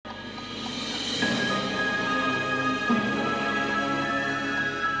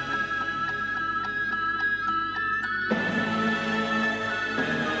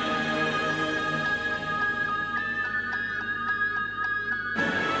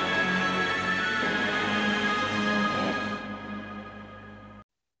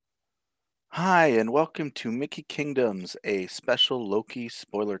Hi, and welcome to Mickey Kingdoms, a special Loki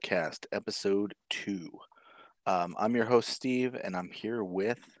spoiler cast, episode 2. I'm your host, Steve, and I'm here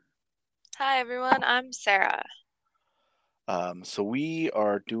with. Hi everyone, I'm Sarah. So we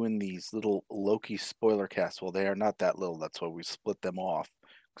are doing these little Loki spoiler casts. Well, they are not that little, that's why we split them off,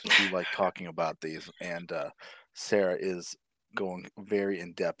 because we do like talking about these, and Sarah is going very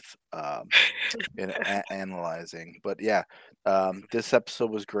in depth in analyzing. But yeah, this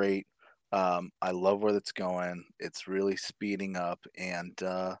episode was great. I love where it's going. It's really speeding up, and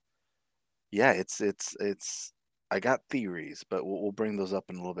yeah, it's. I got theories, but we'll bring those up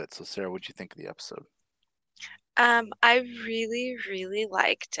in a little bit. So, Sarah, what'd you think of the episode? I really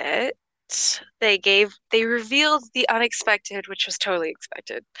liked it. They revealed the unexpected, which was totally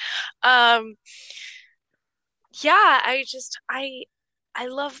expected. Um, yeah, I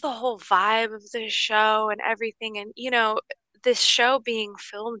love the whole vibe of the show and everything. And this show being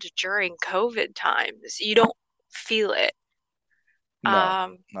filmed during COVID times, you don't feel it. No,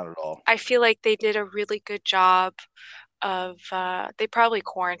 Um, not at all. I feel like they did a really good job of they probably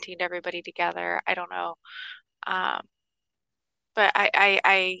quarantined everybody together. I don't know. Um, But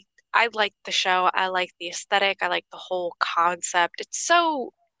I like the show. I like the aesthetic. I like the whole concept. It's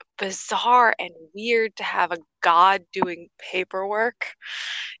so bizarre and weird to have a god doing paperwork,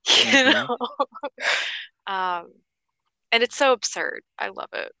 you Mm-hmm. know? Um, and it's so absurd. I love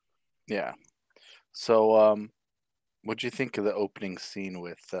it. Yeah. So, what'd you think of the opening scene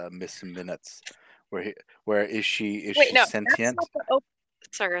with Miss Minutes? Where is Wait, she no, that's sentient? not the op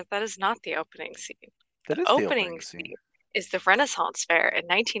Sir, that is not the opening scene. The That is the opening opening scene. scene is the Renaissance Fair in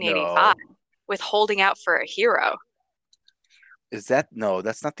 1985 No, with Holding Out for a Hero. is that no?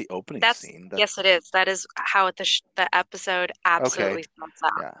 That's not the opening That's scene. Yes, it is. That is how the episode Okay, absolutely starts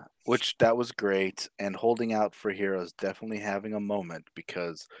out. yeah, which that was great. And Holding Out for Heroes definitely having a moment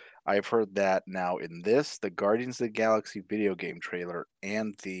because I've heard that now in this, the Guardians of the Galaxy video game trailer,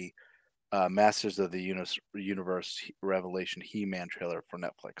 and the Masters of the Universe Revelation He-Man trailer for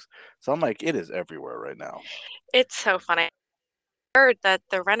Netflix. So I'm like, it is everywhere right now. It's so funny. I heard that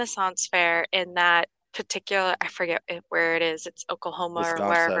the Renaissance Fair in that particular, I forget where it is, it's Oklahoma or Wisconsin,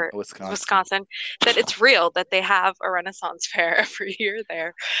 wherever, Wisconsin. Wisconsin, that it's real, that they have a Renaissance Fair every year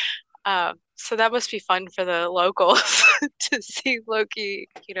there. So that must be fun for the locals to see Loki,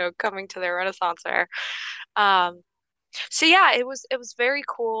 coming to their Renaissance Fair. Um, so yeah, it was very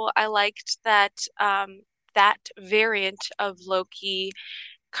cool. I liked that that variant of Loki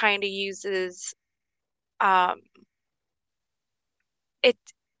kind of uses um it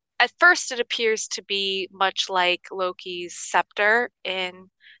at first it appears to be much like Loki's scepter in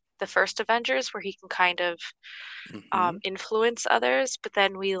the first Avengers, where he can kind of Hmm. influence others, but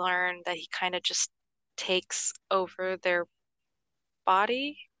then we learn that he kind of just takes over their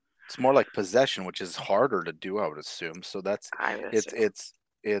body, It's more like possession, which is harder to do, I would assume. So that's I would it's assume. it's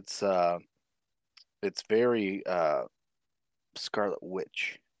it's uh it's very Scarlet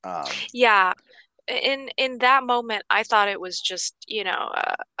Witch. Yeah, in that moment, I thought it was just,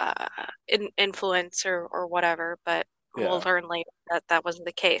 influence or whatever, but we'll Yeah. learn later that that wasn't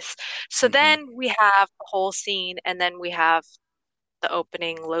the case. So Hmm. then we have the whole scene, and then we have the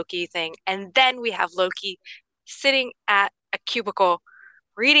opening Loki thing, and then we have Loki sitting at a cubicle,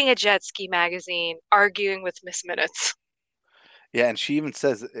 reading a jet ski magazine, arguing with Miss Minutes. Yeah, and she even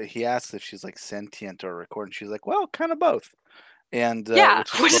says he asks if she's like sentient or recording. She's like, well, kind of both, and Yeah,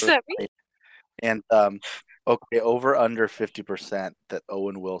 which is what does sort of that mean? funny. And okay, over under 50% that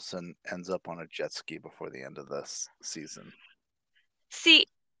Owen Wilson ends up on a jet ski before the end of this season. See,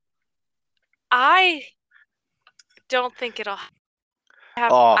 I don't think it'll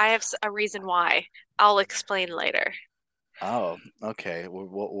have. Oh, I have a reason why. I'll explain later. oh, okay.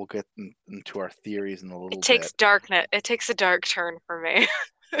 We'll get into our theories in a It little takes bit. darkness. It takes a dark turn for me.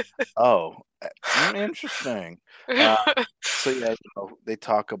 Oh, interesting. Uh, so yeah, they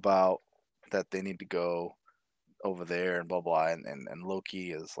talk about that they need to go over there and blah blah, and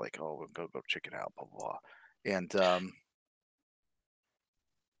Loki is like, oh, we'll go check it out, blah blah, and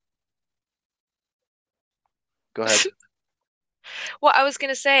go ahead. Well, I was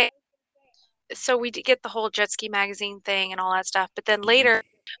gonna say, so we did get the whole jet ski magazine thing and all that stuff, but then Hmm. later,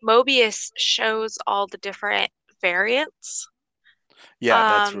 Mobius shows all the different variants. Yeah,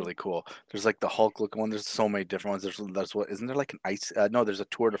 that's Um, really cool. There's like the Hulk looking one. There's so many different ones. There's what isn't there like an ice? No, there's a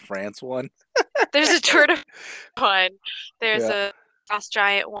Tour de France one. there's a Tour one. There's Yeah. a frost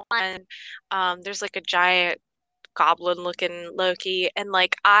giant one. There's like a giant goblin looking Loki. And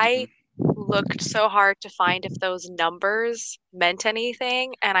like I Hmm. looked so hard to find if those numbers meant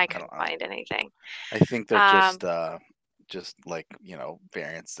anything, and I I don't couldn't know. find anything. I think they're Um, just like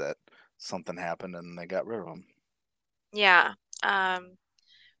variants that something happened and they got rid of him. Yeah. Um,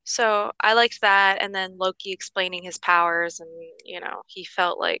 so I liked that, and then Loki explaining his powers, and he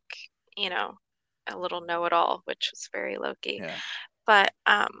felt like, you know, a little know-it-all, which was very Loki. Yeah. But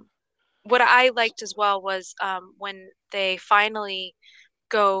what I liked as well was when they finally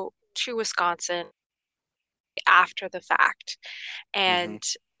go to Wisconsin after the fact, Hmm. and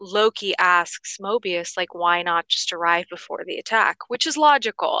Loki asks Mobius, like, why not just arrive before the attack? Which is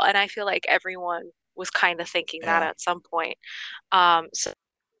logical, and I feel like everyone was kind of thinking that Yeah. at some point. So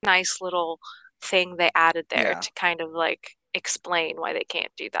nice little thing they added there Yeah. to kind of like explain why they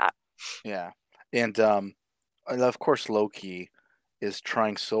can't do that. Yeah. And of course Loki is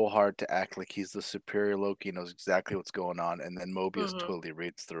trying so hard to act like he's the superior Loki, knows exactly what's going on, and then Mobius Hmm. totally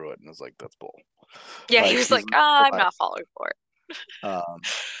reads through it and is like, "That's bull." Yeah, he Like was he's like, not I'm like, not falling for it.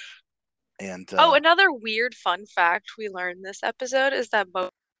 and Oh, another weird fun fact we learned this episode is that Mo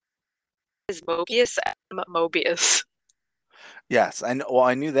is Mobius and Mobius. yes, I know. Well,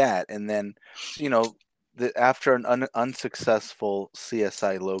 I knew that, and then so, after an unsuccessful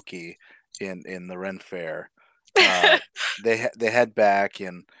CSI Loki in the Ren Fair, uh, they head back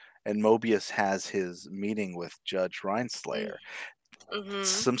and Mobius has his meeting with Judge Rhinslayer. Mm-hmm.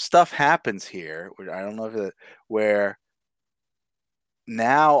 Some stuff happens here. I don't know if where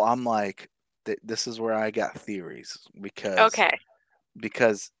now I'm like, this is where I got theories Okay.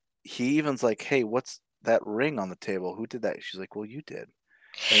 because he even's like, hey, what's that ring on the table? Who did that? She's like, well, you did.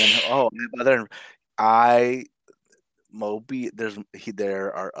 And then other I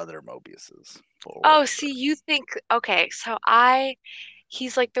there are other Mobiuses for Oh, whatever. see, you think okay, so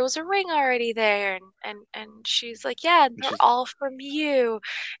he's like, there was a ring already there, and she's like, yeah, and And they're she's all from you,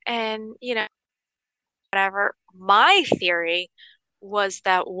 and whatever. My theory was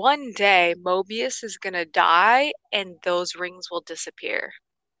that one day Mobius is gonna die and those rings will disappear.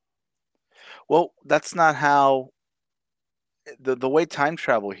 well, that's not how the way time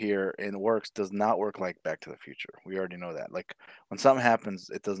travel here and works does not work like Back to the Future. We already know that. Like when something happens,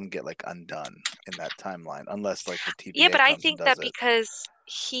 it doesn't get like undone in that timeline unless like the Yeah, TVA but I comes and think does that it. because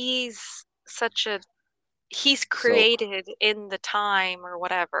he's So created in the time or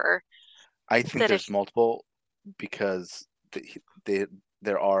whatever I think that there's if multiple because they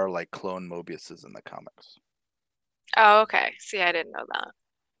there are like clone Mobiuses in the comics. oh, okay. See, I didn't know that.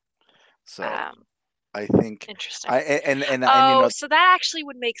 So Um, I think Interesting. I and Oh, so that actually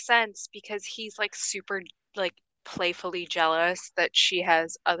would make sense because he's like super like playfully jealous that she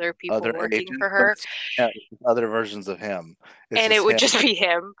has other people other working agents, for but her, yeah, it's other versions of him. It's and it just would him. just be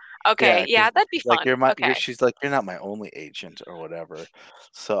him. Yeah, Okay, because yeah, that'd be she's like, fun. you're Okay. she's like, you're not my only agent or whatever.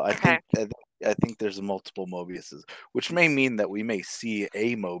 So Okay. I think there's multiple Mobiuses, which may mean that we may see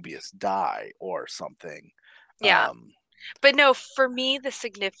a Mobius die or something. Yeah. Um, But no, for me, the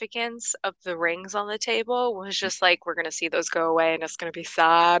significance of the rings on the table was just like we're gonna see those go away and it's gonna be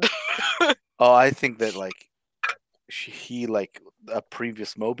sad. oh, I think that like he like a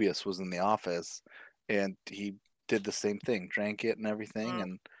previous Mobius was in the office, and he did the same thing, drank it and everything,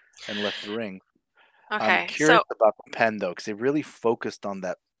 Mm, and left the ring. I'm okay, curious so about the pen though, because they really focused on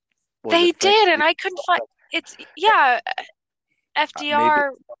that. Was they it did, and I couldn't find it's yeah, maybe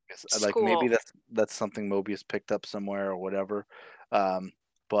FDR like maybe school. that's something Mobius picked up somewhere or whatever. Um,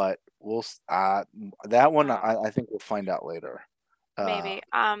 but that one Oh, I think we'll find out later. Uh, maybe.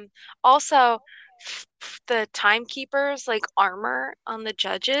 Also the timekeepers like armor on the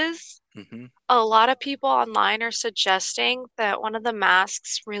judges. hmm A lot of people online are suggesting that one of the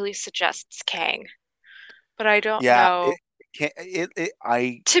masks really suggests Kang, but I don't yeah, know. it can't it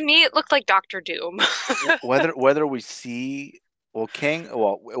I To me, it looked like Doctor Doom. whether we see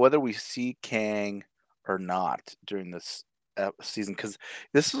whether we see Kang or not during this season, because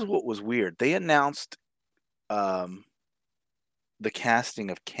this is what was weird. They announced um the casting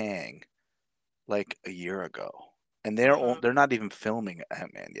of Kang like a year ago, and Hmm. they're not even filming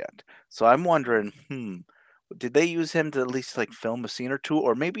Ant-Man yet. So I'm Hmm. wondering, did they use him to at least like film a scene or two,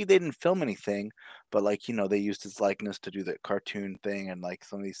 or maybe they didn't film anything, but like they used his likeness to do the cartoon thing and like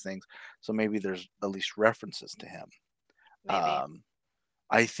some of these things. So maybe there's at least references to him. Maybe. Um,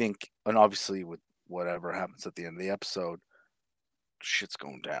 I think, and obviously with whatever happens at the end of the episode, shit's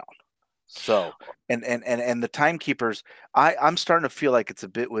going down. So, and the timekeepers, I'm starting to feel like it's a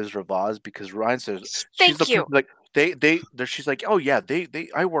bit Wizard of Oz because Ryan says she's the Thank you. person like she's like, oh yeah, they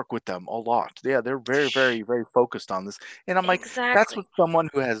I work with them a lot. Yeah, they're very very very focused on this, and I'm like, that's what Exactly. someone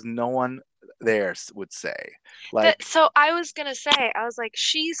who has no one there would say. Like, So I was gonna say, I was like,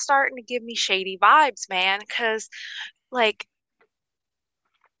 she's starting to give me shady vibes, man, because like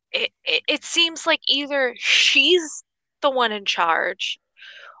it seems like either she's the one in charge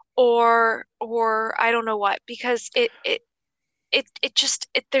or I don't know what, because it just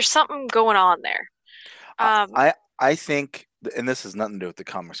there's something going on there. I Um, I think, and this has nothing to do with the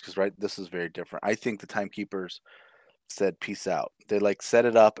comics, because right, this is very different. I think the timekeepers said peace out. They like set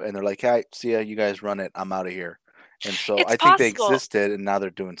it up and they're like, "Hey, see ya, you guys run it. I'm out of here." And so it's I think they possible existed and now they're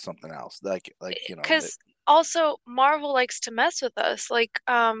doing something else. because also Marvel likes to mess with us, like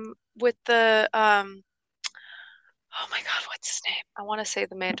with the oh my God, what's his name? I want to say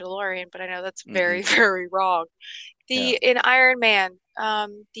the Mandalorian, but I know that's very, hmm very wrong. yeah. The in Iron Man,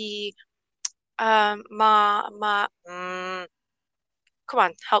 the ma ma come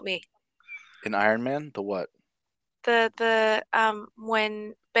on, help me. In Iron Man, the what? The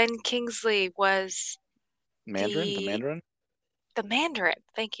when Ben Kingsley was Mandarin? The the Mandarin? the Mandarin,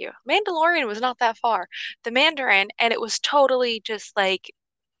 thank you. Mandalorian was not that far. The Mandarin, and it was totally just like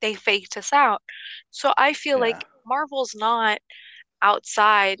they faked us out. So I feel Yeah. like Marvel's not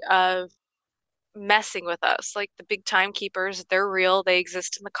outside of messing with us. Like the big timekeepers, they're real, they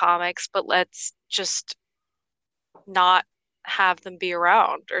exist in the comics, but let's just not have them be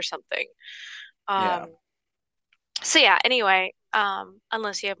around or something. Yeah. Um, so yeah, anyway,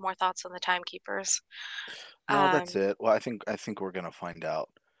 unless you have more thoughts on the timekeepers. No, that's Um, it. Well, I think we're gonna find out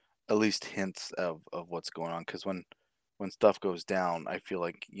at least hints of what's going on, because when stuff goes down, I feel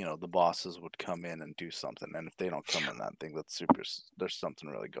like, the bosses would come in and do something, and if they don't come in, that thing, that's there's something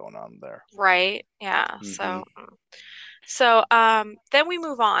really going on there. right, yeah. hmm So then we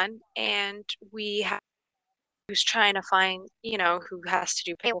move on and we have who's trying to find, who has to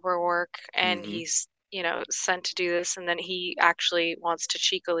do paperwork and hmm he's, sent to do this and then he actually wants to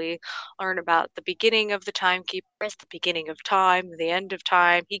cheekily learn about the beginning of the timekeepers, the beginning of time, the end of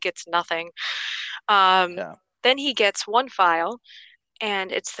time. He gets nothing. Um, Yeah. then he gets one file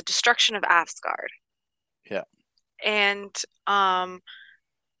and it's the destruction of Asgard. Yeah. And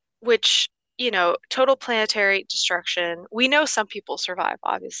which, total planetary destruction. We know some people survive,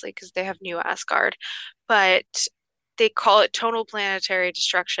 obviously, because they have new Asgard, but they call it total planetary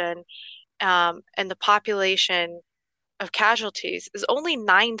destruction. And the population of casualties is only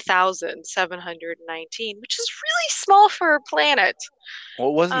 9,719, which is really small for a planet. Well,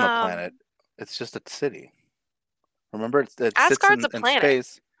 it wasn't a Um, planet. It's just a city. Remember, it sits Asgard's in a in planet.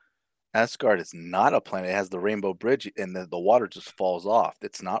 space. Asgard is not a planet. It has the Rainbow Bridge, and the water just falls off.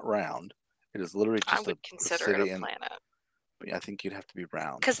 It's not round. It is literally I just would a consider it a city, and planet I think you'd have to be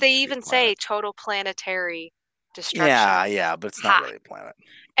round because for it they to be a even say planet. total planetary Yeah, destruction. yeah, but it's not Ha. really a planet.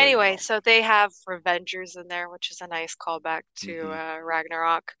 But Anyway, so they have Revengers in there, which is a nice callback to hmm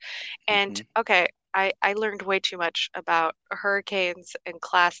Ragnarok. And hmm okay, I learned way too much about hurricanes and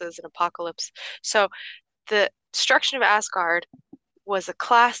classes and apocalypse. So the destruction of Asgard was a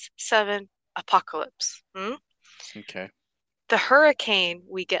class 7 apocalypse. Hmm? Okay. The hurricane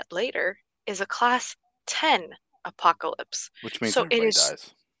we get later is a class 10 apocalypse. Which means So it everybody is,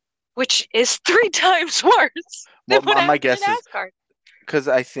 dies. which is 3 times worse Well, than what my happened in guess is, Asgard. because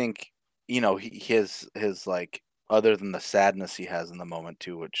I think, his like, other than the sadness he has in the moment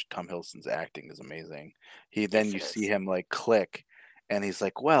too, which Tom Hiddleston's acting is amazing. Then Yes, you it see is. him like click, and he's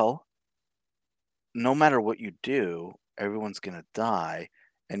like, well, no matter what you do, everyone's gonna die,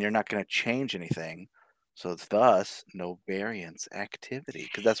 and you're not gonna change anything. So thus, no variance activity,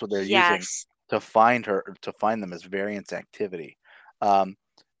 because that's what they're using Yes. to find them, as variance activity. Um,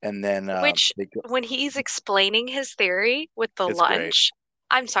 and then Which, they go. when he's explaining his theory with the It's great. lunch,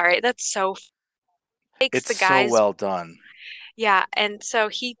 I'm sorry, that's so takes It's the so guys, well done. yeah, and so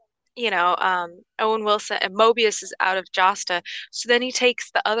he, Owen Wilson and Mobius is out of Josta, so then he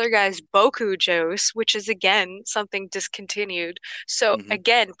takes the other guy's Boku Joes, which is again something discontinued. So hmm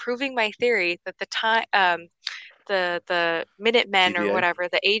again, proving my theory that the Minutemen or TVA. whatever,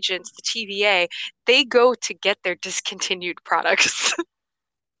 the agents, the TVA, they go to get their discontinued products.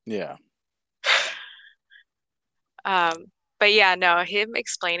 Yeah. Um, but yeah, no, him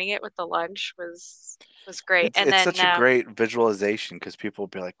explaining it with the lunch was great. And It's then such a great visualization, because people will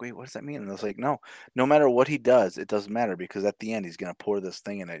be like, "Wait, what does that mean?" And I was like, "No, no matter what he does, it doesn't matter, because at the end he's gonna pour this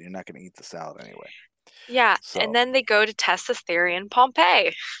thing in it. You're not gonna eat the salad anyway." yeah, and So then they go to test this theory in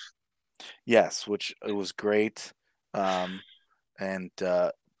Pompeii. yes, which it was great, and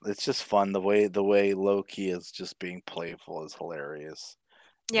it's just fun. The way Loki is just being playful is hilarious,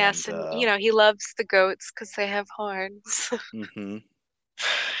 Yes, and and he loves the goats because they have horns. hmm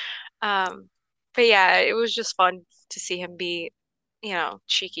Um, but yeah, it was just fun to see him be,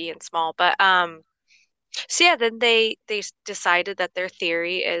 cheeky and small. But so yeah, then they decided that their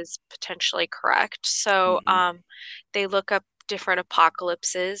theory is potentially correct. So hmm they look up different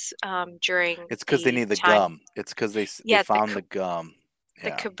apocalypses during It's because they the need the time. gum. It's because they Yeah, found the gum. the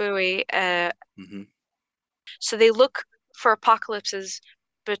Yeah. Kabui. Hmm. So they look for apocalypses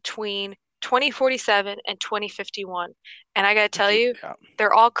between 2047 and 2051. And I gotta Which tell is, you, yeah.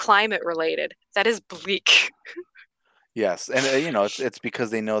 they're all climate related. That is bleak. Yes, and it's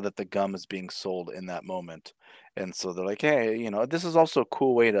because they know that the gum is being sold in that moment, and so they're like, hey, this is also a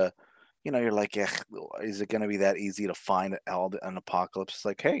cool way to, you're like, eh, is it going to be that easy to find an apocalypse? It's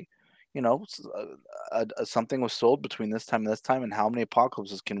like, hey, something was sold between this time and this time, and how many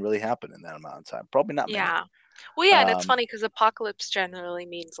apocalypses can really happen in that amount of time? Probably not many. Yeah. Well, yeah, and it's Um, funny because apocalypse generally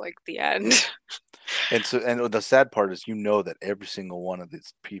means like the end. and the sad part is, that every single one of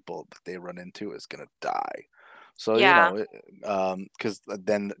these people that they run into is going to die. So, Yeah. because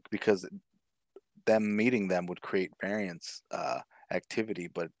them meeting them would create variance activity,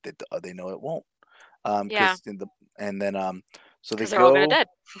 but they know it won't. Yeah. Because in the and then so they Because they're all gonna go dead.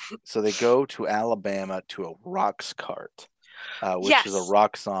 to Alabama to a Rocks Cart, which is a Yes.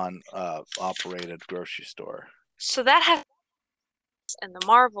 Roxxon operated grocery store. So that has in the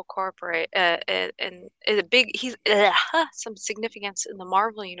Marvel corporate and is a big he's some significance in the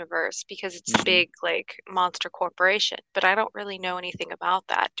Marvel universe because it's a Hmm. big like monster corporation. But I don't really know anything about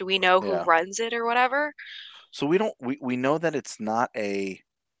that. Do we know who Yeah. runs it or whatever? So we don't we know that it's not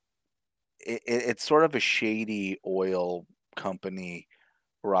it's sort of a shady oil company,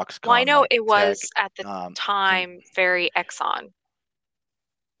 Well, I Roxconn know like it tech, was at the and time very Exxon.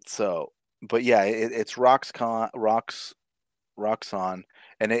 so, but yeah, it's Roxxon,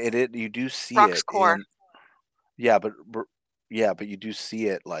 and you do see it Roxcore. in. Yeah, but you do see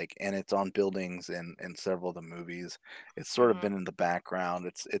it, like, and it's on buildings in several of the movies. It's sort of Hmm. been in the background.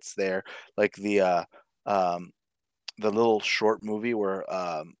 It's there, like um the little short movie where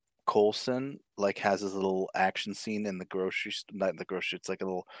Coulson like has his little action scene in the not in the grocery. It's like a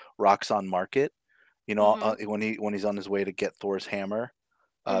little Roxxon market. Hmm. When he's on his way to get Thor's hammer,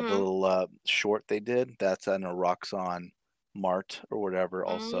 the Hmm. little short they did, that's in a Roxxon Mart or whatever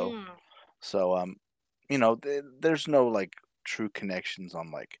also. Mm. So there's no like true connections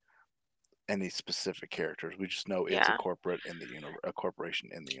on like any specific characters. We just know it's Yeah. a corporation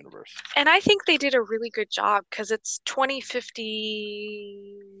in the universe. And I think they did a really good job because it's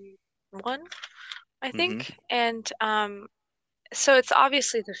 2051, I Hmm. think. And so it's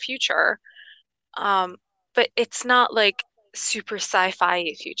obviously the future. Um, but it's not like super sci-fi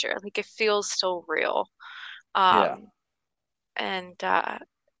future. Like it feels still real. Yeah, Um, and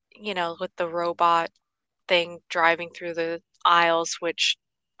with the robot thing driving through the aisles, which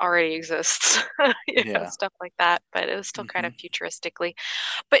already exists, yeah. stuff like that. But it was still kind of Hmm. futuristically.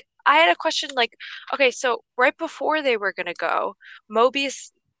 But I had a question like, okay, so right before they were gonna go,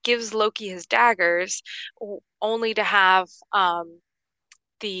 Mobius gives Loki his daggers only to have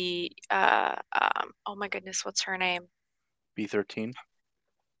the oh my goodness, what's her name? B13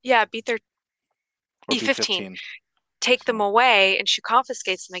 Yeah, or B15 B15. take them So away and she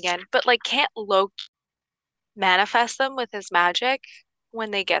confiscates them again. But like can't Loki manifest them with his magic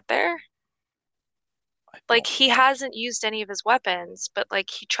when they get there? I Like don't he know. hasn't used any of his weapons, but like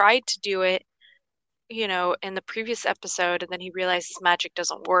he tried to do it, in the previous episode and then he realizes magic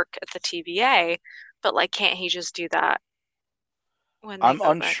doesn't work at the TVA. But like can't he just do that when they I'm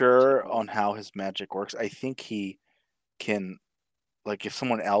go back into the unsure world? on how his magic works. I think he can, like, if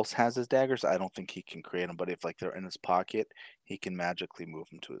someone else has his daggers, I don't think he can create them. But if like they're in his pocket, he can magically move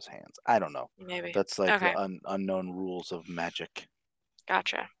them to his hands. I don't know. Maybe. That's like the Okay, unknown rules of magic.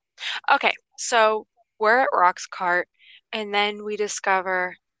 gotcha. Okay, so we're at Roxcart, and then we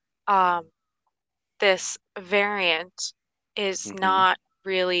discover um, this variant is Hmm. not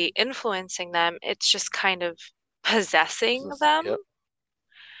really influencing them. It's just kind of possessing them, Yep,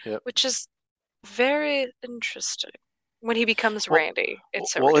 yep. which is very interesting. When he becomes Well, Randy,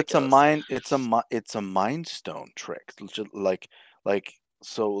 it's so well, ridiculous. it's a mind stone trick. Like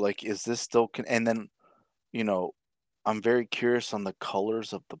so, like, is this still and then you know I'm very curious on the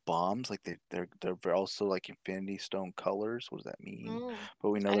colors of the bombs. Like they're also like Infinity Stone colors. What does that mean? Mm,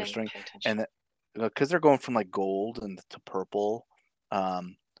 But we know I they're didn't string, pay attention. and that because they're going from like gold and to purple.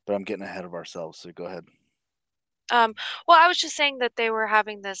 But I'm getting ahead of ourselves. So go ahead. Um, well, I was just saying that they were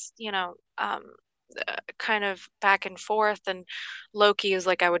having this, kind of back and forth, and Loki is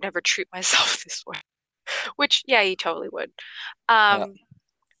like, I would never treat myself this way, which, yeah, he totally would. Yeah, Um,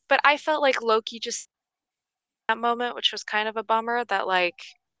 but I felt like Loki just that moment, which was kind of a bummer that like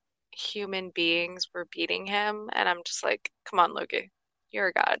human beings were beating him, and I'm just like, come on, Loki, you're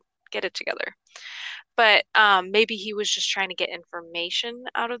a god, get it together. But maybe he was just trying to get information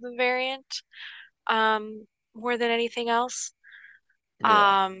out of the variant, more than anything else.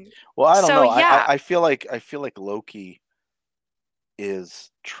 yeah. Um, Well, I don't so know. yeah, I feel like Loki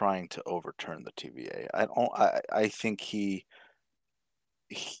is trying to overturn the TVA. I don't. I think he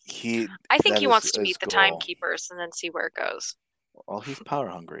I think that he is wants to his meet the goal. timekeepers and then see where it goes. Well, he's power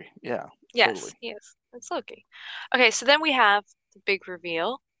hungry. Yeah, Yes, totally. he is. It's Loki. Okay, so then we have the big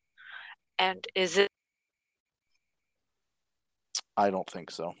reveal. And is it? I don't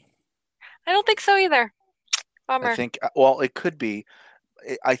think so. I don't think so either. I Bummer. think well, it could be.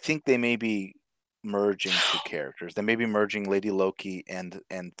 I think they may be merging two characters. They may be merging Lady Loki and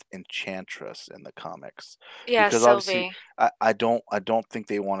Enchantress in the comics, Yeah, because obviously Sylvie. I don't think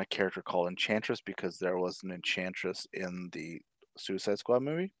they want a character called Enchantress because there was an Enchantress in the Suicide Squad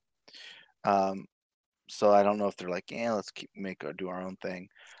movie. Um, so I don't know if they're like, yeah, let's do our own thing.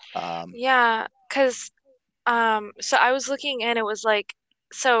 Um, Yeah, because so I was looking and it was like,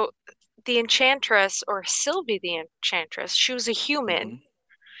 so the Enchantress or Sylvie the Enchantress, she was a human, mhm,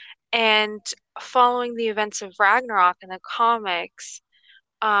 and following the events of Ragnarok in the comics,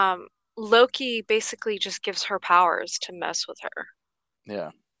 um, Loki basically just gives her powers to mess with her.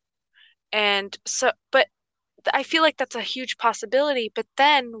 yeah. And so, but I feel like that's a huge possibility. But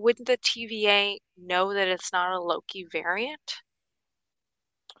then wouldn't the TVA know that it's not a Loki variant?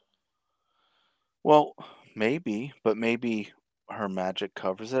 Well, maybe, but maybe her magic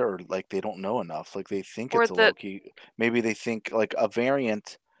covers it, or like they don't know enough. Like they think Or it's a the, Loki. Maybe they think like a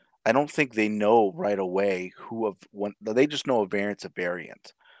variant. I don't think they know right away who of one. They just know a variant's a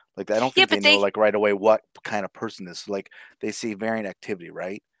variant. Like I don't yeah, think they but know they, like right away what kind of person this. Like they see variant activity,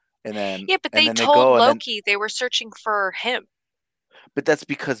 right? And then yeah, but and they then they told go and then, Loki they were searching for him. but that's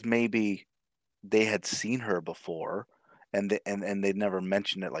because maybe they had seen her before, and they never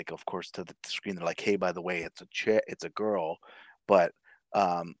mentioned it, like of course to the screen. They're like, hey, by the way, it's a girl. But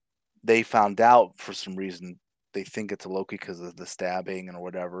um they found out for some reason they think it's a Loki because of the stabbing and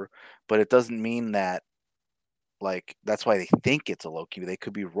whatever, but it doesn't mean that, like, that's why they think it's a Loki. They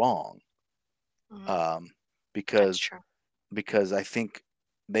could be wrong. Mm, um that's because true. because I think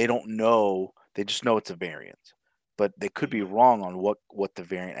they don't know. They just know it's a variant, but they could be Hmm. wrong on what the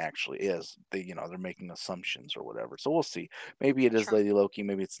variant actually is. They're making assumptions or whatever. So we'll see. Maybe it is True. Lady Loki.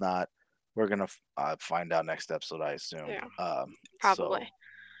 Maybe it's not. We're gonna find out next episode, I assume. Yeah, So probably.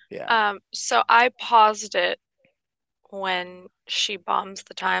 yeah, So I paused it when she bombs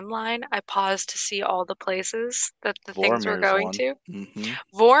the timeline. I paused to see all the places that the things were Voromir's going one. to. Mm-hmm.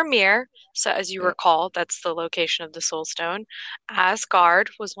 Vormir, so as you Yep. recall, that's the location of the Soul Stone.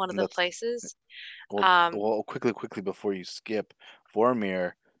 Asgard was one of And the that's places. well. Um, Well, quickly before you skip,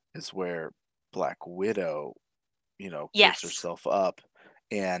 Vormir is where Black Widow gives yes. herself up,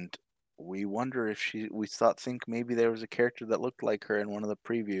 and we wonder if we thought think maybe there was a character that looked like her in one of the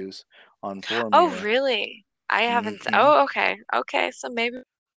previews on Oh, Vormir. really? I haven't. Hmm. Oh, okay. Okay, so maybe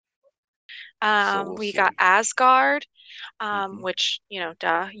So we'll we got see. Asgard, Hmm. which,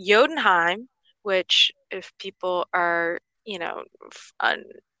 duh. Jotunheim, which if people are, f- un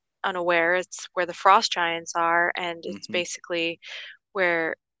unaware, it's where the frost giants are, and it's Hmm. basically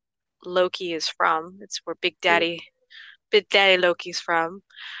where Loki is from. It's where Yep. Big Daddy Loki's from.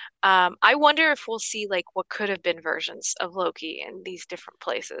 I wonder if we'll see like what could have been versions of Loki in these different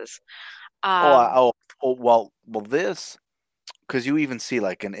places. Oh, Um, well, this, because you even see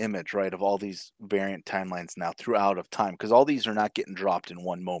like an image, right, of all these variant timelines now throughout of time, because all these are not getting dropped in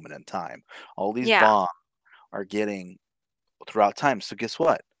one moment in time. All these yeah. bombs are getting throughout time. So guess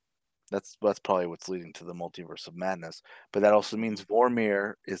what? That's probably what's leading to the multiverse of madness. But that also Mhm. means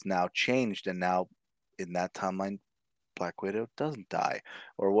Vormir is now changed, and now in that timeline, Black Widow doesn't die,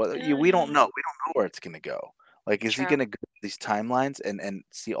 or what? Oh, We don't yeah. know. We don't know where it's gonna go. Like, is he True. gonna go to these timelines and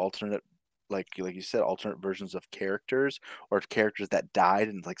see alternate, like you said, alternate versions of characters, or characters that died,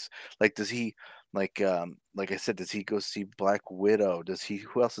 and like does he, like I said, does he go see Black Widow? Does he?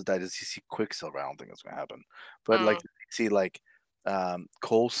 Who else has died? Does he see Quicksilver? I don't think that's gonna happen. But like, Mm, does he see like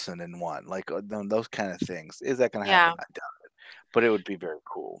Coulson in one, like those kind of things? Is that gonna happen? yeah, I doubt it, but it would be very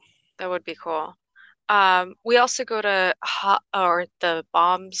cool. that would be cool. We also go to or the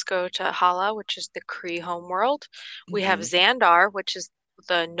bombs go to Hala, which is the Kree homeworld. We have Hmm. Xandar, which is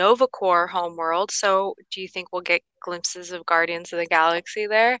the Nova Corps homeworld. So, do you think we'll get glimpses of Guardians of the Galaxy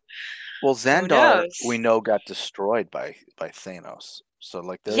there? Well, Who Xandar, we knows? know, got destroyed by Thanos, so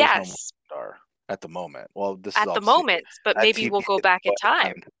like there is no more Yes, Xandar at the moment. Well, this is at the obviously moment, but a maybe we'll go TVA, back in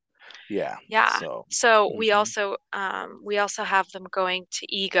but time. yeah. Yeah. So, So hmm, we also have them going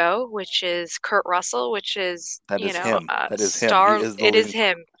to Ego, which is Kurt Russell, which is, that is him. That is him. He is the It is leading.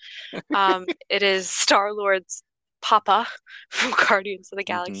 him. It is Star-Lord's Papa from Guardians of the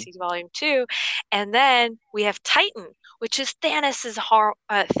Hmm. Galaxy Volume 2. And then we have Titan, which is Thanos's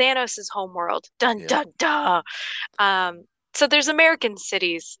homeworld. Dun Yep. dun dun. Um, So there's American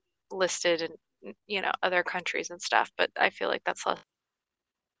cities listed in, other countries and stuff, but I feel like that's less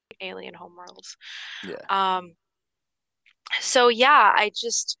alien homeworlds. Yeah. Um, so yeah,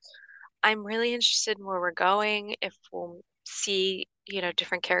 I'm really interested in where we're going, if we'll see,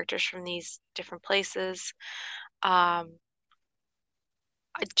 different characters from these different places. Um,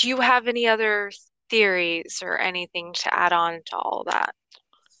 do you have any other theories or anything to add on to all that?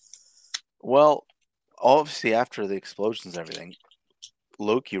 Well, obviously after the explosions and everything,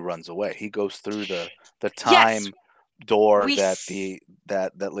 Loki runs away. He goes through the Yes, time door we that s- the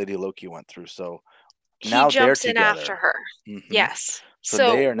that Lady Loki went through. So he now they're jumps in after together. her. Hmm. Yes. So So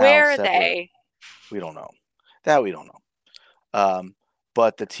they are now where are separate. they? We don't know. That we don't know.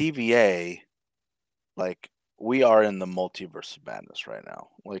 But the TVA, like, we are in the multiverse of madness right now.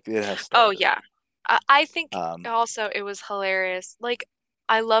 Like, it has Oh started. yeah. I think Um, also it was hilarious. Like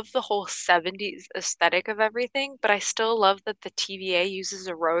I love the whole 70s aesthetic of everything, but I still love that the TVA uses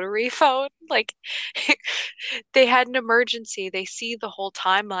a rotary phone. Like they had an emergency. They see the whole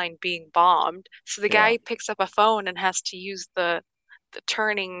timeline being bombed. So the yeah, guy picks up a phone and has to use the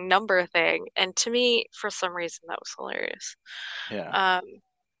turning number thing. And to me, for some reason, that was hilarious. yeah. Um,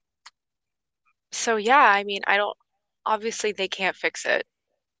 so yeah, I mean, I don't, obviously they can't fix it.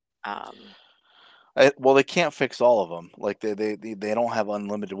 Um, Well, they can't fix all of them. Like they don't have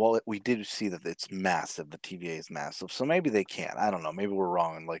unlimited. Well, we did see that it's massive. The TVA is massive, so maybe they can. I don't know. Maybe we're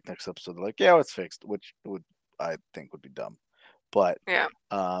wrong. And like next episode, they're like, yeah, it's fixed, which would I think would be dumb. But yeah.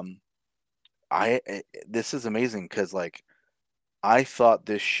 um, this is amazing because like I thought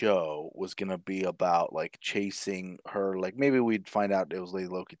this show was gonna be about like chasing her. Like maybe we'd find out it was Lady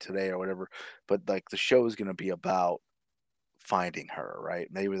Loki today or whatever. But like the show is gonna be about finding her, right?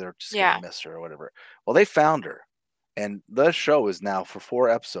 Maybe they're just gonna Yeah. miss her or whatever. Well, they found her, and the show is now for 4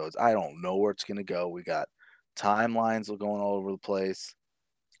 episodes. I don't know where it's gonna go. We got timelines going all over the place.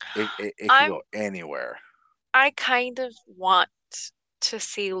 It could I'm go anywhere. I kind of want to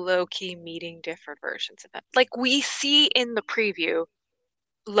see Loki meeting different versions of it. Like we see in the preview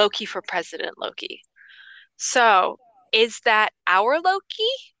Loki for President Loki. So, is that our Loki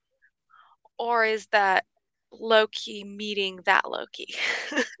or is that Loki meeting that Loki?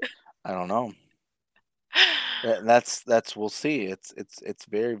 I don't know. That's we'll see. It's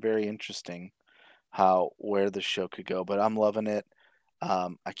very very interesting how where the show could go, but I'm loving it.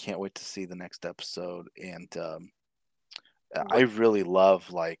 I can't wait to see the next episode, and I What? really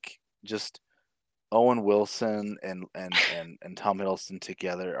love like just Owen Wilson and Tom Hiddleston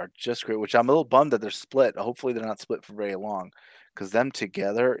together are just great. Which I'm a little bummed that they're split. Hopefully, they're not split for very long, because them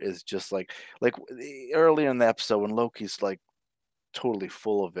together is just like earlier in the episode when Loki's like totally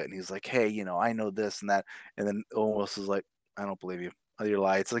full of it, and he's like, "Hey, I know this and that," and then Owen Wilson's like, "I don't believe you. Oh, you're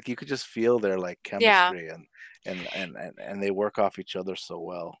lying." It's like you could just feel their like Yeah. chemistry, and they work off each other so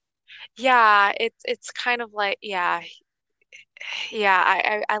well. Yeah, it's kind of like yeah,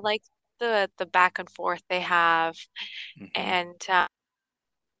 I like the back and forth they have Hmm. and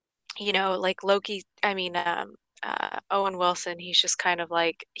like Loki, I mean, Owen Wilson, he's just kind of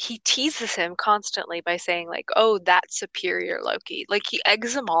like, he teases him constantly by saying, like, oh, that's superior Loki. Like, he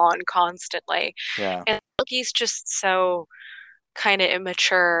eggs him on constantly. Yeah, And Loki's just so kind of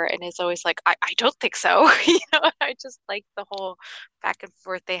immature and is always like, I don't think so. I just like the whole back and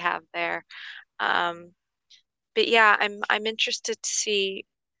forth they have there. Um, but yeah, I'm interested to see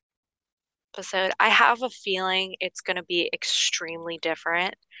episode. I have a feeling it's going to be extremely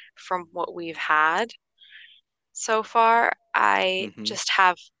different from what we've had so far. I hmm just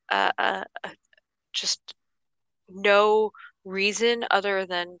have just no reason other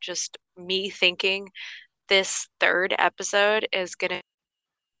than just me thinking this third episode is gonna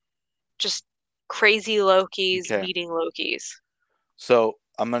just crazy Lokis okay. meeting Lokis. So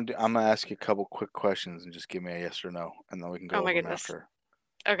I'm gonna ask you a couple quick questions and just give me a yes or no, and then we can Oh go my over them goodness. after.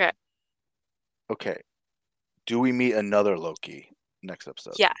 Okay. Okay. Do we meet another Loki next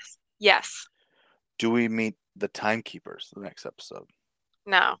episode? Yes. Yes. Do we meet the Timekeepers the next episode?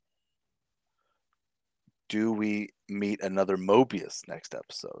 No. Do we meet another Mobius next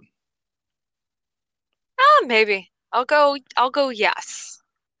episode? Maybe. I'll go yes.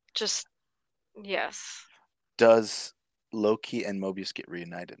 Just yes. Does Loki and Mobius get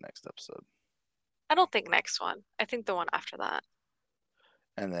reunited next episode? I don't think next one. I think the one after that.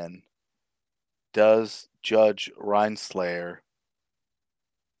 And then does Judge Rhinslayer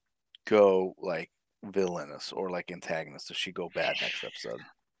go like villainous or like antagonist? Does she go bad next episode?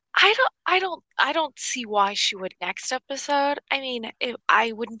 I don't see why she would next episode. I mean,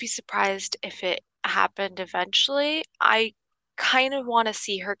 I wouldn't be surprised if it happened eventually. I kind of want to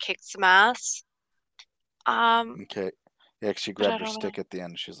see her kick some ass. Um, Okay. Yeah, she but I grabbed her don't know. stick at the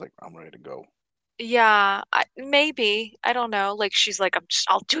end. She's like, I'm ready to go. Yeah, maybe. I don't know. Like she's like,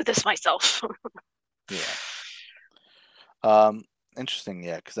 I'll do this myself. Yeah. Um, Interesting.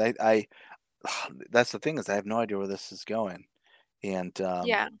 Yeah, because that's the thing is I have no idea where this is going, and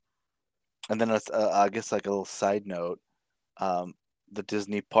Yeah. then it's, I guess like a little side note. Um, the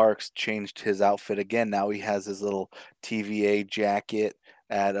Disney parks changed his outfit again. Now he has his little TVA jacket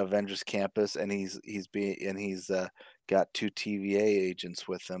at Avengers Campus, and he's got two TVA agents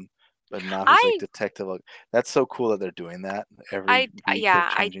with him. But now he's like I detective. That's so cool that they're doing that. Every week they're yeah,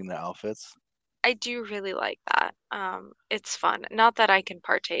 changing their outfits. I do really like that. It's fun. Not that I can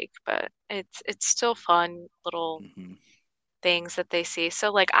partake, but it's still fun little Hmm. things that they see.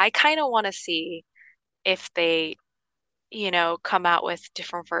 So like I kind of want to see if they, come out with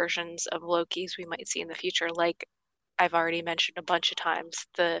different versions of Lokis we might see in the future. Like I've already mentioned a bunch of times,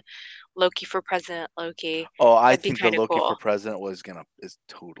 the Loki for President Loki. Oh, I That'd be think the kind of Loki for cool. president is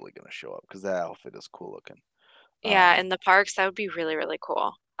totally gonna show up because that outfit is cool looking. Yeah, Um, in the parks, that would be really, really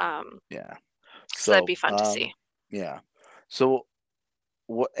cool. yeah. So that'd So, be fun to see. yeah. So,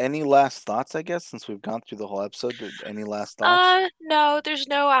 what? Any last thoughts? I guess since we've gone through the whole episode, any last thoughts? No, there's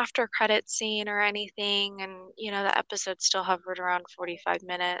no after credit scene or anything, and the episode still hovered around 45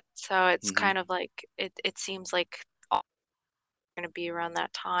 minutes, so it's Hmm. kind of like it seems like all going to be around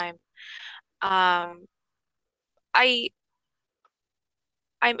that time. Um, I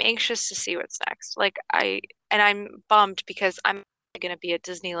I'm anxious to see what's next. And I'm bummed because I'm going to be at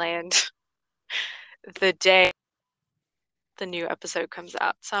Disneyland the day the new episode comes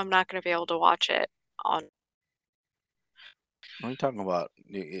out, so I'm not going to be able to watch it on. What are you talking about?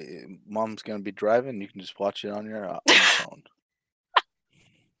 Mom's gonna be driving. You can just watch it on your phone.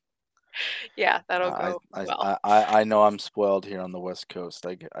 Yeah, that'll go well. I know I'm spoiled here on the West Coast.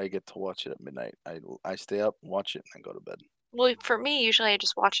 I get to watch it at midnight. I stay up, watch it, and then go to bed. Well, for me, usually I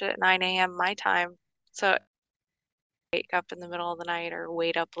just watch it at 9 a.m. my time. So wake up in the middle of the night or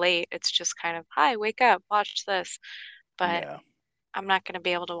wait up late. It's just kind of, hi, wake up, watch this. But Yeah. I'm not going to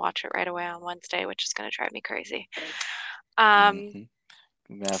be able to watch it right away on Wednesday, which is going to drive me crazy. Hmm. Um,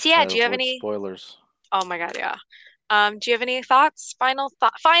 You have so to try yeah, to do you have avoid any? spoilers. Oh my God, yeah. Do you have any thoughts? Final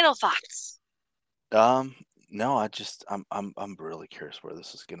thoughts. Um, no, I'm really curious where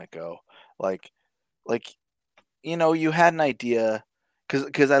this is gonna go. Like like you had an idea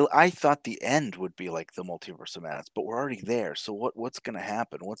because I thought the end would be like the multiverse of madness, but we're already there. So what's gonna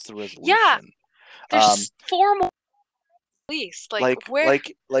happen? What's the Yeah, resolution? Um, there's four more at least. Like like where?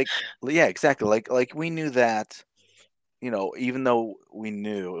 like like yeah, exactly. Like we knew that, even though we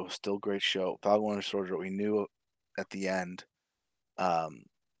knew it was still a great show, Falcon Winter Soldier, we knew at the end, um,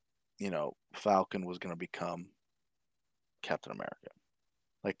 Falcon was gonna become Captain America.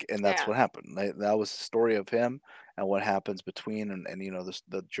 Like, and that's Yeah, what happened. That was the story of him and what happens between, and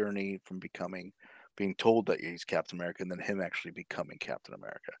the journey from being told that he's Captain America, and then him actually becoming Captain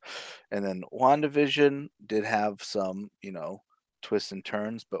America. And then WandaVision did have some, twists and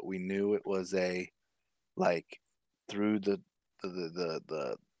turns, but we knew it was like through the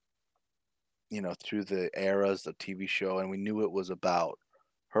through the eras of TV show, and we knew it was about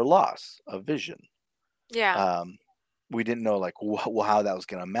her loss of vision. yeah, Um, we didn't know like how that was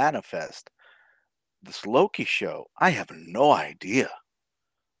going to manifest. This Loki show, I have no idea.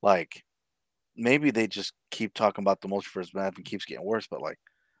 Like, maybe they just keep talking about the multiverse map and keeps getting worse, but like,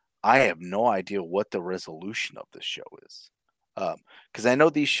 I have no idea what the resolution of this show is. Because I know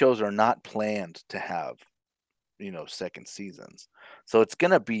these shows are not planned to have, second seasons, so it's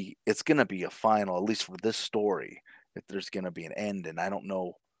gonna be a final, at least for this story. If there's gonna be an end, and I don't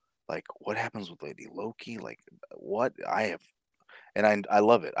know, like, what happens with Lady Loki, like, what I have, and I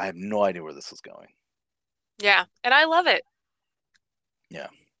love it. I have no idea where this is going. yeah. And I love it. Yeah.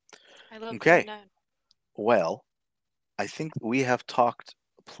 I love the Okay. unknown. Well, I think we have talked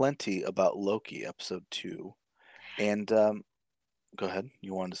plenty about Loki episode 2. And go ahead.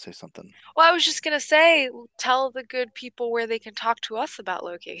 You wanted to say something. Well, I was just gonna say, tell the good people where they can talk to us about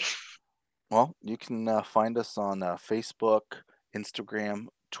Loki. Well, you can find us on Facebook, Instagram,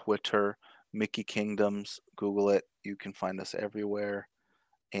 Twitter, Mickey Kingdoms. Google it. You can find us everywhere.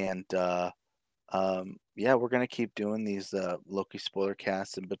 And yeah, we're gonna keep doing these Loki spoiler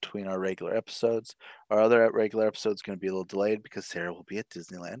casts in between our regular episodes. Our other regular episode's gonna be a little delayed because Sarah will be at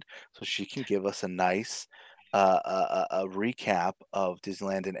Disneyland, so she can give us a nice a recap of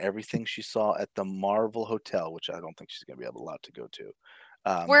Disneyland and everything she saw at the Marvel Hotel, which I don't think she's gonna be able allowed to go to.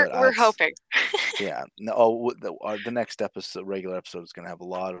 We're But we're it's hoping. yeah. No, oh, the next episode, regular episode, is gonna have a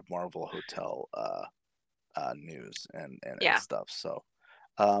lot of Marvel Hotel news and Yeah. stuff. So.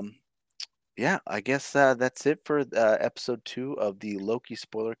 Um, yeah, I guess that's it for episode 2 of the Loki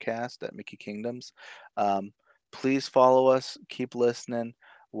spoiler cast at Mickey Kingdoms. Um, please follow us, keep listening.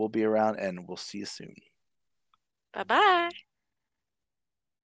 We'll be around, and we'll see you soon. Bye bye.